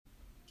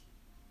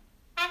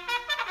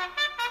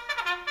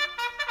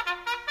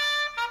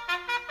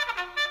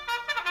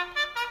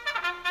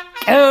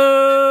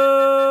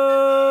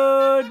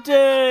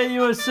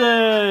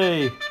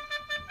USA!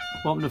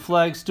 Welcome to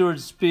Flag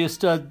Stewards Be a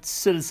Stud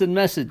Citizen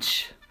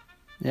message.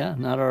 Yeah,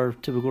 not our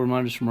typical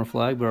reminders from our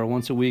flag, but our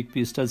once a week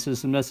Be a Stud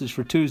Citizen message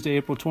for Tuesday,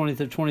 April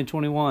 20th of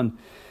 2021,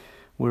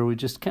 where we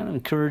just kind of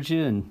encourage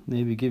you and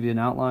maybe give you an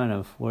outline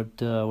of what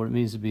it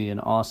means to be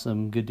an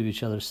awesome, good to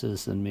each other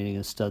citizen, meaning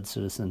a stud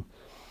citizen.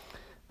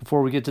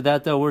 Before we get to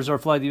that, though, where's our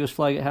flag, the U.S.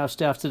 flag at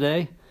half-staff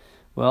today?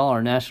 Well,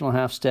 our national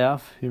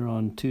half-staff here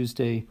on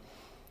Tuesday,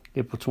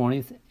 April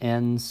 20th,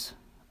 ends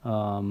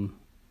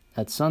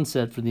at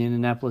sunset for the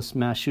Indianapolis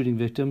mass shooting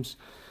victims.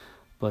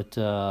 But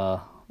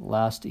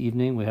last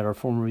evening, we had our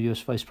former U.S.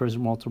 Vice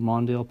President Walter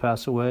Mondale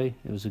pass away.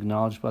 It was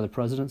acknowledged by the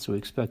President, so we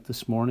expect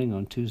this morning,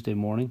 on Tuesday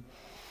morning,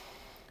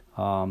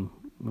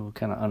 we'll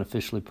kind of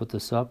unofficially put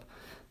this up,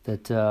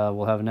 that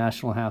we'll have a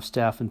national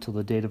half-staff until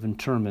the date of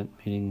interment,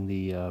 meaning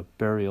the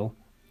burial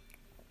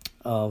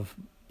of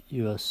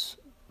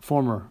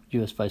former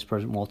U.S. Vice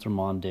President Walter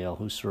Mondale,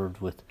 who served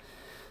with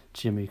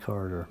Jimmy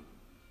Carter.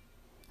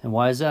 And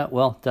why is that?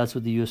 Well, that's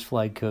what the U.S.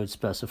 Flag Code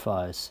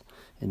specifies.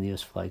 In the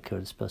U.S. Flag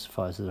Code, it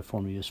specifies that a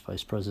former U.S.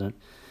 Vice President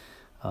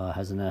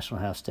has a national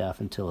half-staff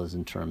until his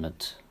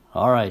interment.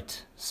 All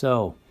right,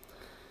 so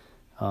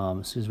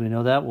as soon as we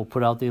know that, we'll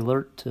put out the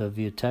alert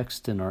via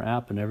text in our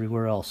app and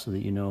everywhere else so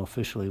that you know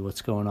officially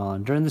what's going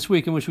on. During this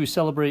week in which we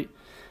celebrate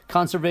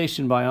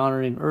conservation by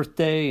honoring Earth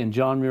Day and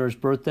John Muir's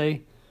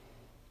birthday,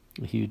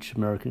 a huge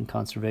American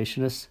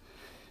conservationist,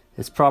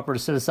 it's proper to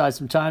set aside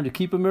some time to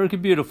keep America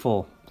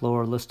beautiful. Below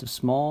our list of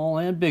small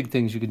and big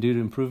things you can do to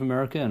improve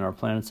America and our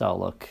planet's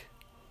outlook.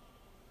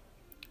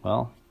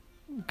 Well,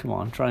 come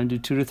on, try and do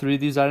 2 to 3 of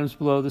these items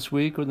below this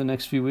week or the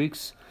next few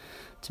weeks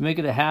to make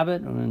it a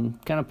habit and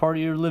kind of part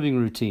of your living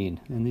routine.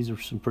 And these are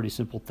some pretty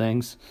simple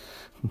things.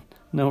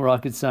 No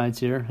rocket science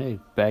here. Hey,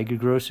 bag your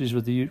groceries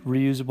with the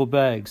reusable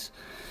bags.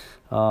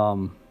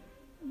 I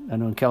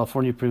know in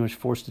California you're pretty much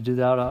forced to do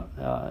that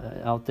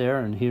out there,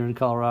 and here in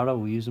Colorado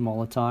we use them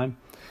all the time.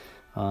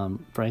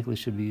 Frankly,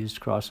 should be used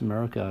across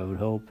America, I would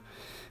hope.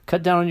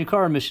 Cut down on your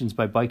car emissions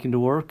by biking to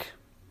work.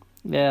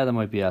 Yeah, that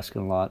might be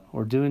asking a lot.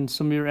 Or doing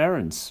some of your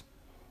errands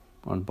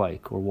on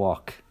bike or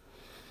walk.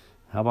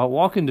 How about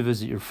walking to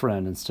visit your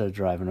friend instead of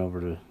driving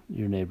over to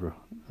your neighbor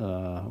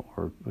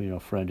or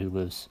friend who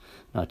lives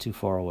not too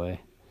far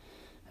away?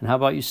 And how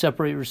about you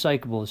separate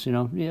recyclables?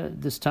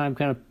 This time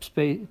kind of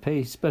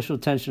pay special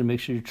attention to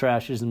make sure your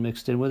trash isn't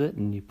mixed in with it,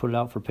 and you put it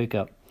out for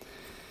pickup.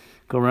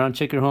 Go around,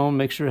 check your home,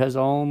 make sure it has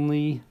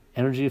only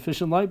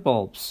energy-efficient light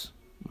bulbs.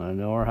 I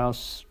know our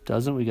house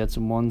doesn't. We got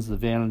some ones, the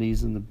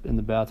vanities in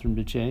the bathroom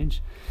to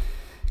change.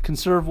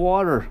 Conserve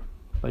water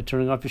by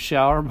turning off your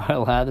shower, by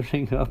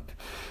lathering up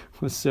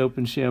with soap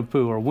and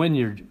shampoo, or when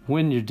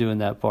you're doing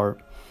that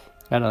part.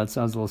 I know that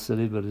sounds a little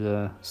silly, but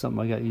something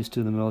I got used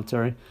to in the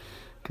military.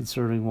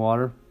 Conserving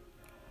water.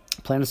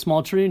 Plant a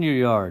small tree in your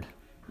yard.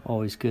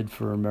 Always good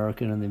for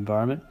America and the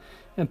environment.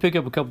 And pick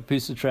up a couple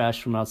pieces of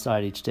trash from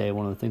outside each day.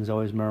 One of the things I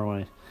always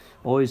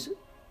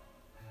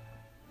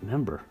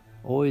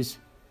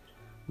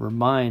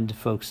remind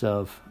folks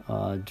of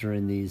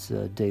during these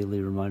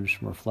daily reminders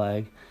from our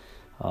flag.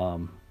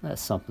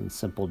 That's something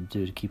simple to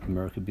do to keep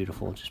America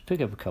beautiful. Just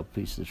pick up a couple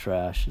pieces of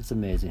trash. It's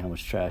amazing how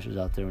much trash is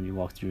out there when you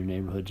walk through your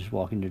neighborhood, just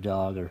walking your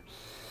dog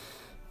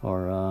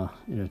or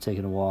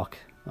taking a walk.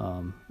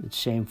 It's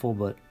shameful,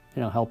 but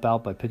help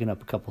out by picking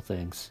up a couple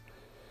things.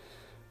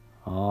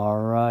 All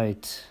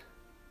right.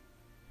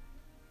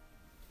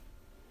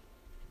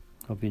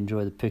 Hope you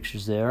enjoy the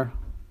pictures there.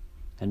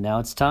 And now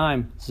it's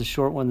time. It's a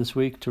short one this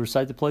week to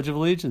recite the Pledge of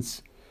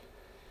Allegiance.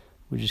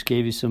 We just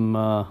gave you some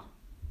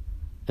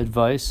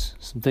advice,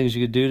 some things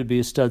you could do to be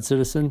a stud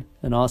citizen,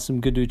 an awesome,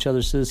 good to each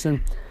other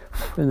citizen.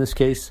 In this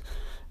case,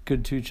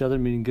 good to each other,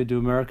 meaning good to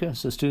America.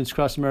 So students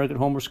across America at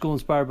home or school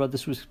inspired by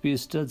this week's Be a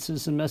Stud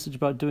Citizen message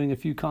about doing a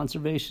few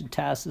conservation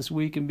tasks this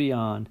week and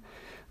beyond.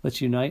 Let's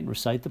unite and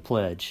recite the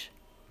pledge.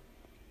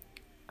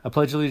 I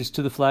pledge allegiance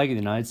to the flag of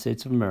the United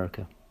States of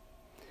America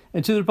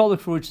and to the republic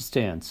for which it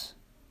stands,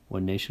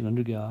 one nation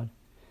under God,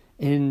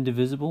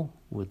 indivisible,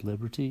 with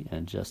liberty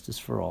and justice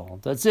for all.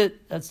 That's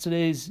it. That's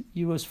today's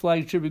U.S.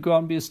 flag tribute. Go out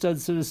and be a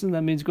stud citizen.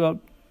 That means go out,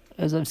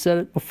 as I've said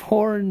it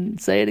before, and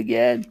say it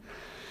again.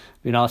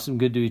 Be an awesome,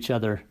 good to each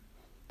other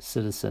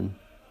citizen.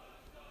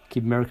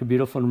 Keep America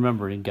beautiful, and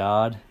remember, in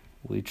God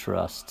we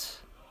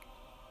trust.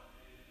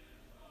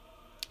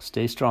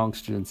 Stay strong,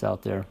 students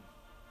out there.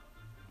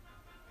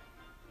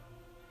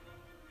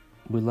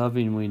 We love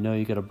you, and we know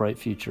you got a bright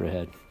future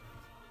ahead.